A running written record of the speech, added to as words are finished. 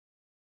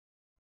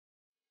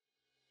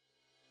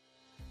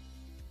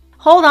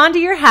Hold on to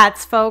your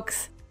hats,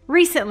 folks.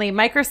 Recently,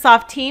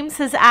 Microsoft Teams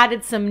has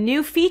added some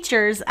new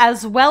features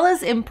as well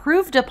as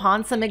improved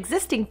upon some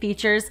existing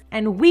features,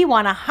 and we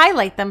want to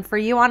highlight them for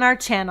you on our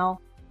channel.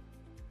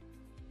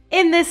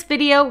 In this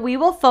video, we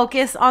will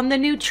focus on the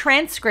new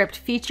transcript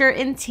feature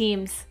in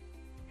Teams.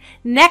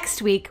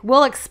 Next week,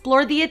 we'll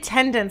explore the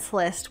attendance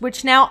list,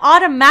 which now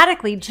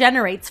automatically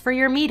generates for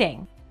your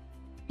meeting.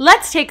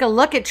 Let's take a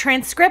look at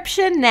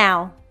transcription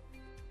now.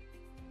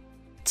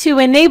 To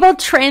enable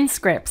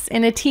transcripts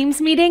in a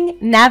Teams meeting,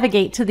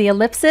 navigate to the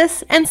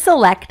ellipsis and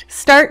select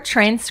Start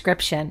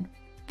Transcription.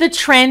 The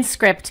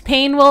transcript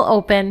pane will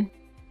open.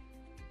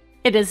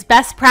 It is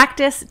best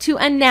practice to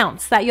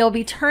announce that you'll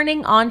be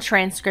turning on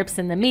transcripts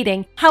in the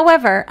meeting.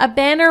 However, a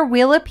banner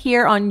will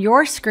appear on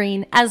your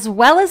screen as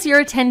well as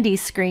your attendee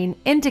screen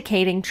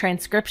indicating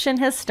transcription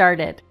has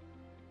started.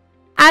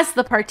 As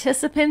the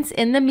participants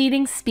in the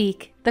meeting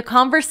speak, the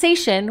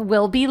conversation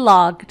will be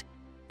logged.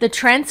 The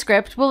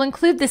transcript will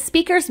include the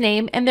speaker's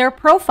name and their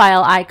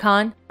profile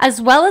icon, as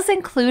well as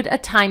include a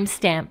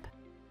timestamp.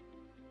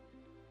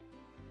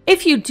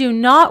 If you do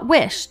not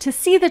wish to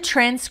see the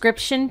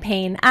transcription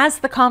pane as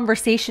the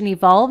conversation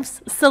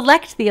evolves,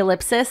 select the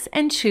ellipsis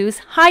and choose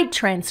Hide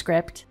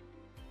Transcript.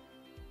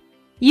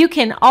 You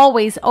can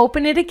always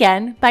open it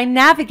again by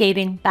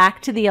navigating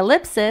back to the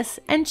ellipsis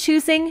and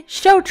choosing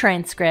Show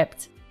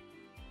Transcript.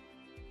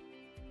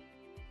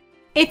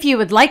 If you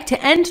would like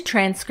to end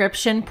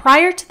transcription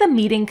prior to the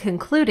meeting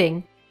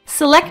concluding,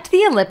 select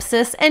the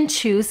ellipsis and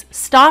choose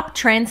Stop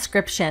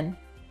Transcription.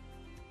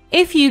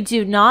 If you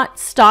do not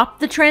stop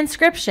the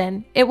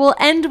transcription, it will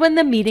end when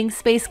the meeting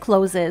space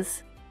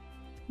closes.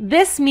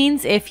 This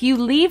means if you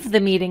leave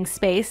the meeting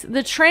space,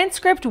 the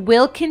transcript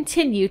will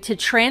continue to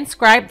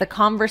transcribe the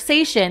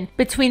conversation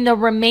between the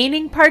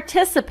remaining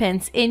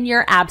participants in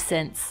your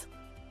absence.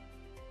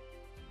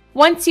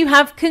 Once you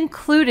have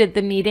concluded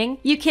the meeting,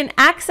 you can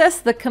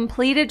access the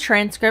completed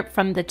transcript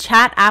from the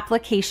chat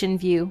application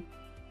view.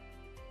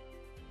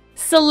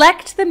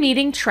 Select the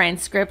meeting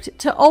transcript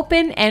to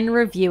open and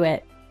review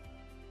it.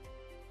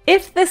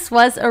 If this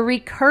was a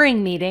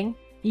recurring meeting,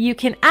 you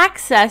can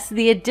access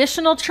the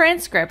additional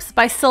transcripts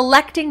by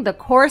selecting the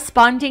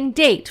corresponding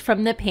date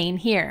from the pane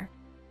here.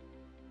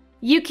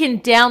 You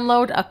can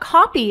download a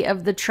copy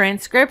of the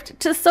transcript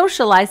to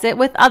socialize it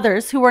with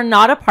others who are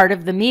not a part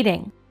of the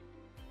meeting.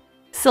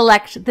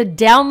 Select the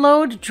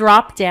Download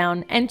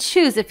drop-down and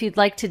choose if you'd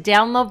like to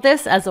download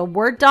this as a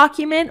Word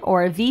document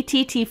or a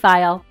VTT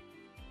file.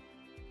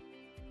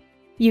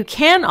 You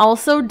can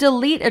also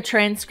delete a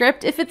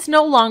transcript if it's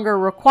no longer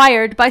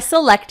required by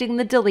selecting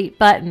the Delete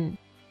button.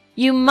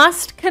 You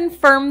must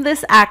confirm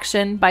this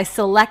action by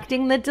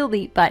selecting the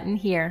Delete button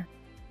here.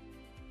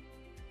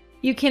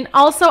 You can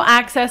also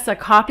access a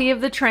copy of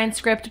the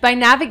transcript by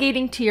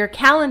navigating to your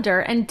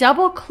calendar and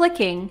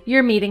double-clicking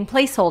your meeting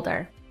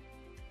placeholder.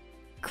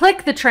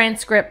 Click the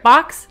transcript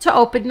box to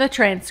open the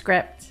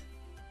transcript.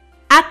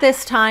 At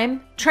this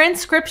time,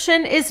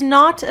 transcription is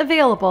not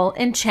available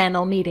in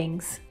channel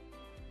meetings.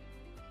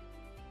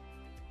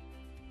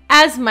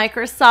 As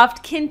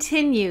Microsoft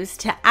continues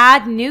to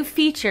add new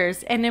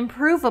features and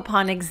improve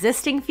upon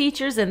existing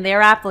features in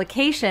their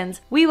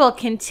applications, we will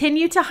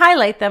continue to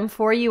highlight them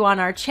for you on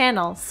our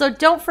channel, so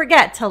don't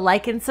forget to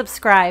like and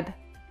subscribe.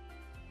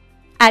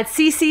 At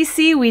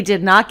CCC, we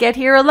did not get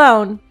here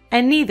alone,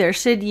 and neither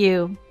should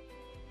you.